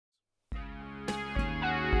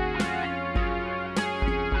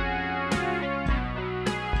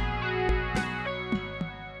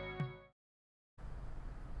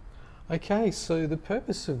Okay, so the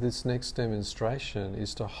purpose of this next demonstration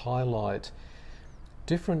is to highlight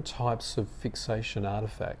different types of fixation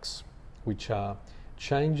artefacts, which are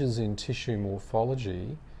changes in tissue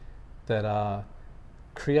morphology that are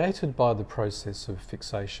created by the process of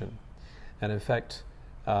fixation. And in fact,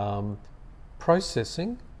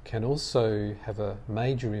 processing can also have a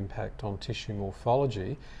major impact on tissue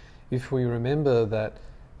morphology. If we remember that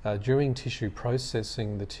during tissue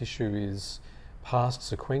processing, the tissue is passed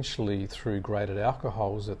sequentially through graded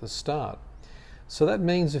alcohols at the start. So that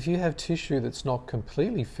means if you have tissue that's not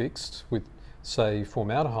completely fixed with, say,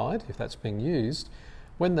 formaldehyde, if that's being used,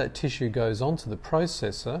 when that tissue goes onto the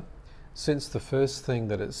processor, since the first thing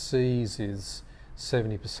that it sees is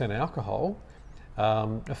 70% alcohol,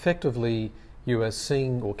 effectively you are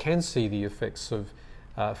seeing or can see the effects of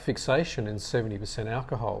fixation in 70%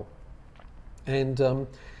 alcohol. And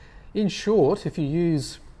in short, if you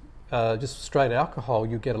use just straight alcohol,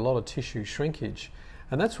 you get a lot of tissue shrinkage.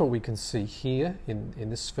 And that's what we can see here in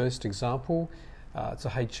this first example. It's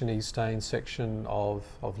a H&E stain section of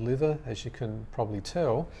liver, as you can probably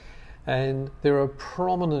tell. And there are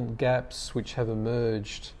prominent gaps which have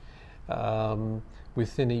emerged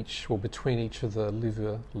within each or between each of the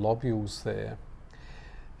liver lobules there.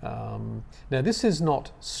 Now this is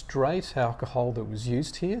not straight alcohol that was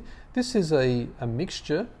used here. This is a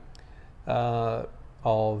mixture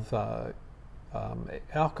of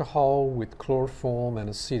alcohol with chloroform and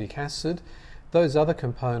acetic acid. Those other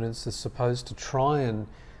components are supposed to try and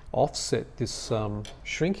offset this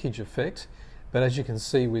shrinkage effect, but as you can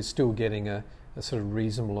see, we're still getting a sort of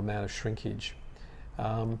reasonable amount of shrinkage.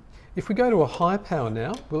 If we go to a high power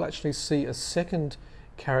now, we'll actually see a second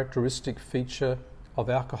characteristic feature of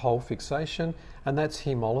alcohol fixation, and that's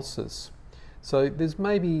hemolysis. So there's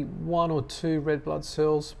maybe one or two red blood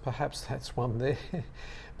cells, perhaps that's one there.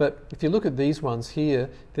 But if you look at these ones here,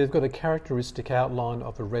 they've got a characteristic outline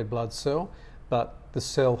of a red blood cell, but the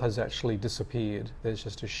cell has actually disappeared. There's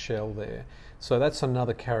just a shell there. So that's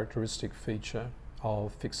another characteristic feature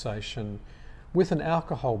of fixation with an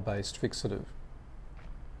alcohol-based fixative.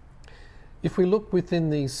 If we look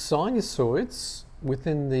within these sinusoids,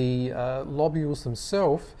 within the lobules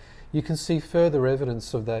themselves, you can see further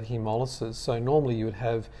evidence of that hemolysis. So normally you would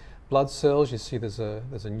have blood cells. You see there's a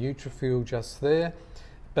neutrophil just there,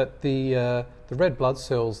 but the red blood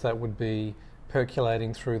cells that would be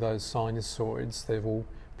percolating through those sinusoids, they've all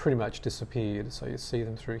pretty much disappeared. So you see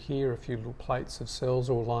them through here, a few little plates of cells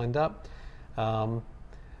all lined up.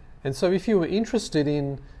 And so if you were interested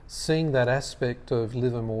in seeing that aspect of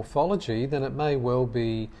liver morphology, then it may well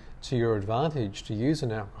be to your advantage to use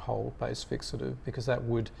an alcohol-based fixative, because that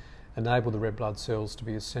would enable the red blood cells to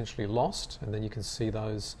be essentially lost, and then you can see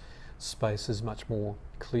those spaces much more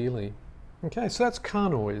clearly. Okay, so that's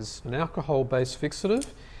Carnoy's, an alcohol-based fixative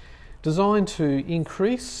designed to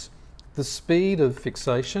increase the speed of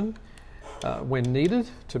fixation when needed,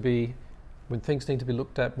 when things need to be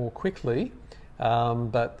looked at more quickly,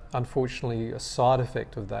 but unfortunately a side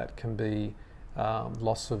effect of that can be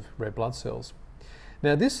loss of red blood cells.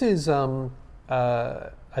 Now this is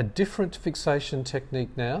a different fixation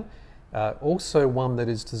technique now, also one that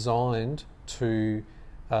is designed to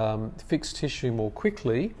fix tissue more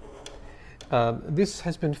quickly. This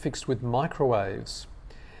has been fixed with microwaves.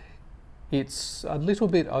 It's a little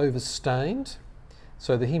bit overstained,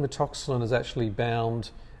 so the hematoxylin is actually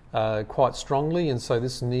bound quite strongly, and so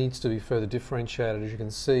this needs to be further differentiated. As you can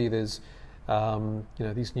see, there's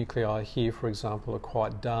these nuclei here, for example, are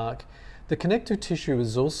quite dark. The connective tissue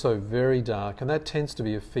is also very dark, and that tends to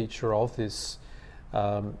be a feature of this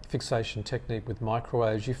fixation technique with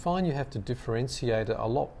microwaves. You find you have to differentiate it a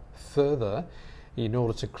lot further in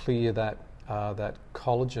order to clear that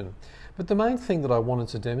collagen. But the main thing that I wanted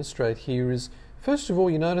to demonstrate here is, first of all,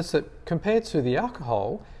 you notice that compared to the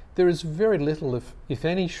alcohol, there is very little, if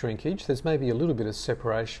any, shrinkage. There's maybe a little bit of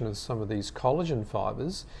separation of some of these collagen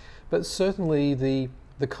fibres, but certainly the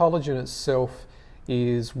collagen itself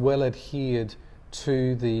is well adhered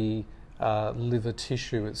to the liver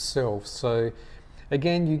tissue itself. So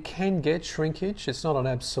again, you can get shrinkage. It's not an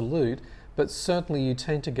absolute, but certainly you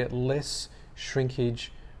tend to get less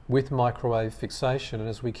shrinkage with microwave fixation. And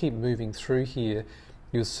as we keep moving through here,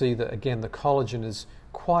 you'll see that again the collagen is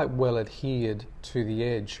quite well adhered to the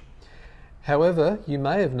edge. However, you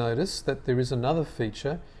may have noticed that there is another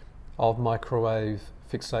feature of microwave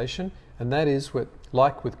fixation, and that is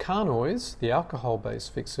like with Carnoy's, the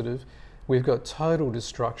alcohol-based fixative, we've got total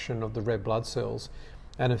destruction of the red blood cells.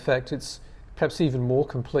 And in fact, it's perhaps even more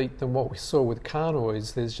complete than what we saw with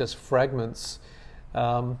Carnoy's. There's just fragments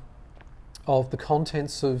of the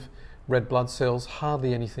contents of red blood cells,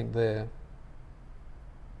 hardly anything there.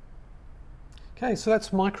 Okay, so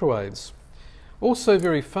that's microwaves. Also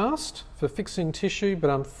very fast for fixing tissue, but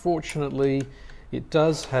unfortunately it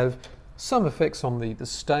does have some effects on the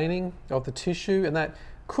staining of the tissue, and that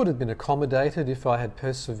could have been accommodated if I had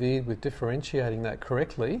persevered with differentiating that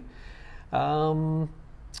correctly. And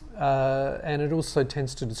it also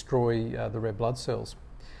tends to destroy the red blood cells.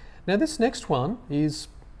 Now this next one is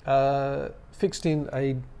fixed in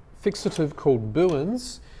a fixative called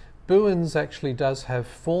Bouin's. Bouin's actually does have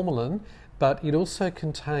formalin, but it also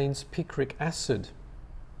contains picric acid.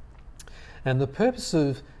 And the purpose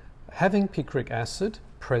of having picric acid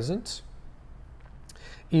present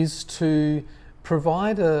is to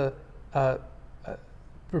provide to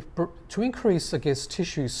increase, I guess,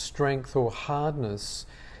 tissue strength or hardness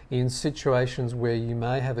in situations where you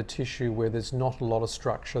may have a tissue where there's not a lot of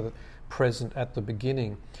structure present at the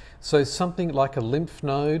beginning. So something like a lymph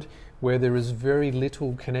node where there is very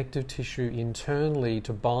little connective tissue internally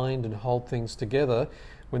to bind and hold things together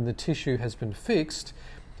when the tissue has been fixed,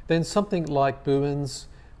 then something like Bouin's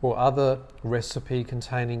or other recipe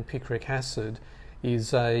containing picric acid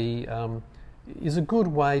is a good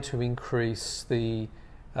way to increase the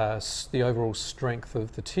overall strength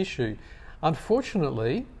of the tissue.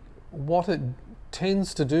 Unfortunately, what it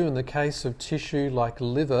tends to do in the case of tissue like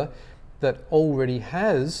liver that already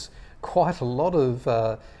has quite a lot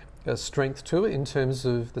of strength to it in terms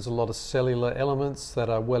of there's a lot of cellular elements that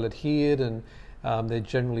are well adhered, and they're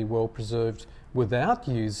generally well preserved without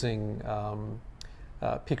using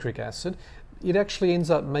picric acid, it actually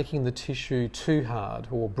ends up making the tissue too hard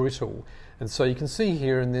or brittle. And so you can see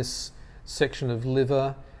here in this section of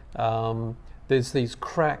liver, there's these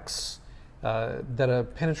cracks that are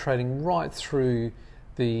penetrating right through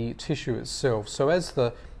the tissue itself. So as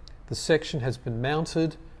the section has been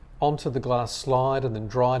mounted onto the glass slide and then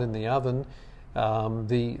dried in the oven,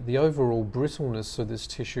 the overall brittleness of this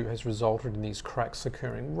tissue has resulted in these cracks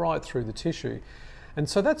occurring right through the tissue. And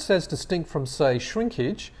so that's as distinct from, say,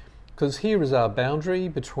 shrinkage, because here is our boundary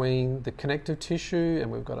between the connective tissue, and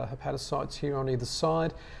we've got our hepatocytes here on either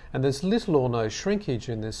side, and there's little or no shrinkage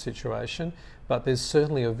in this situation, but there's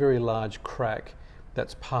certainly a very large crack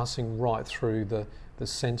that's passing right through the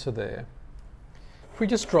centre there. If we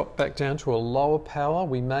just drop back down to a lower power,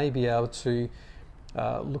 we may be able to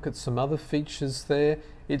look at some other features there.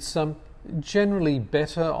 It's generally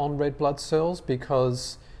better on red blood cells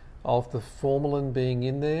because of the formalin being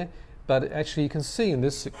in there, but actually you can see in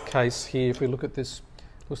this case here, if we look at this,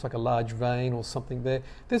 looks like a large vein or something there,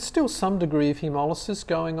 there's still some degree of hemolysis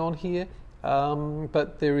going on here,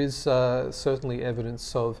 but there is certainly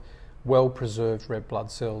evidence of well-preserved red blood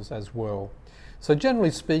cells as well. So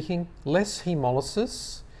generally speaking, less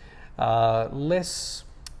hemolysis, less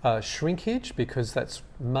shrinkage, because that's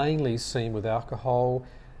mainly seen with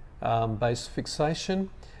alcohol-based fixation,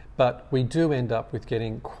 but we do end up with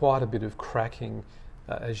getting quite a bit of cracking,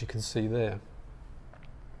 as you can see there.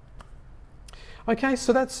 Okay,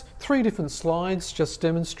 so that's 3 different slides just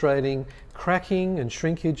demonstrating cracking and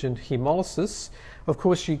shrinkage and hemolysis. Of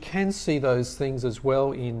course, you can see those things as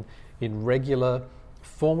well in regular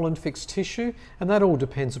formalin fixed tissue, and that all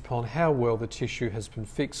depends upon how well the tissue has been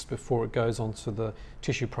fixed before it goes onto the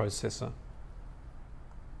tissue processor.